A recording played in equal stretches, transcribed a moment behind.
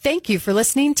Thank you for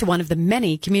listening to one of the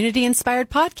many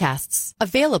community-inspired podcasts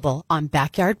available on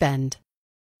Backyard Bend.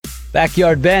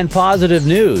 Backyard Bend Positive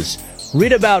News.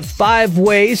 Read about 5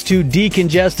 ways to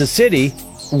decongest a city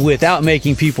without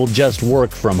making people just work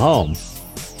from home.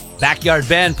 Backyard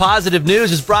Bend Positive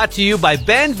News is brought to you by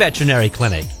Bend Veterinary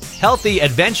Clinic. Healthy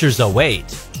adventures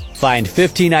await. Find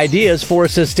 15 ideas for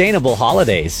sustainable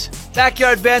holidays.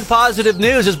 Backyard Bend Positive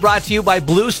News is brought to you by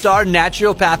Blue Star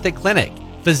Naturopathic Clinic.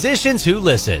 Physicians who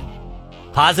listen.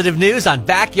 Positive news on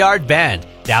Backyard Bend.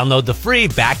 Download the free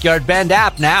Backyard Bend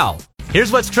app now.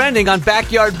 Here's what's trending on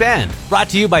Backyard Bend. Brought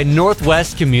to you by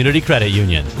Northwest Community Credit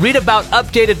Union. Read about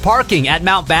updated parking at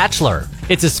Mount Bachelor.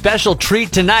 It's a special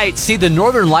treat tonight. See the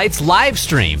Northern Lights live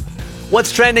stream.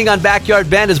 What's trending on Backyard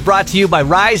Bend is brought to you by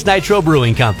Rise Nitro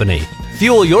Brewing Company.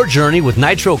 Fuel your journey with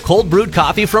Nitro cold brewed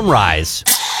coffee from Rise.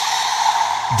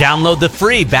 Download the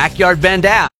free Backyard Bend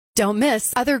app. Don't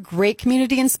miss other great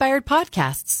community-inspired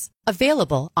podcasts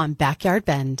available on Backyard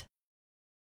Bend.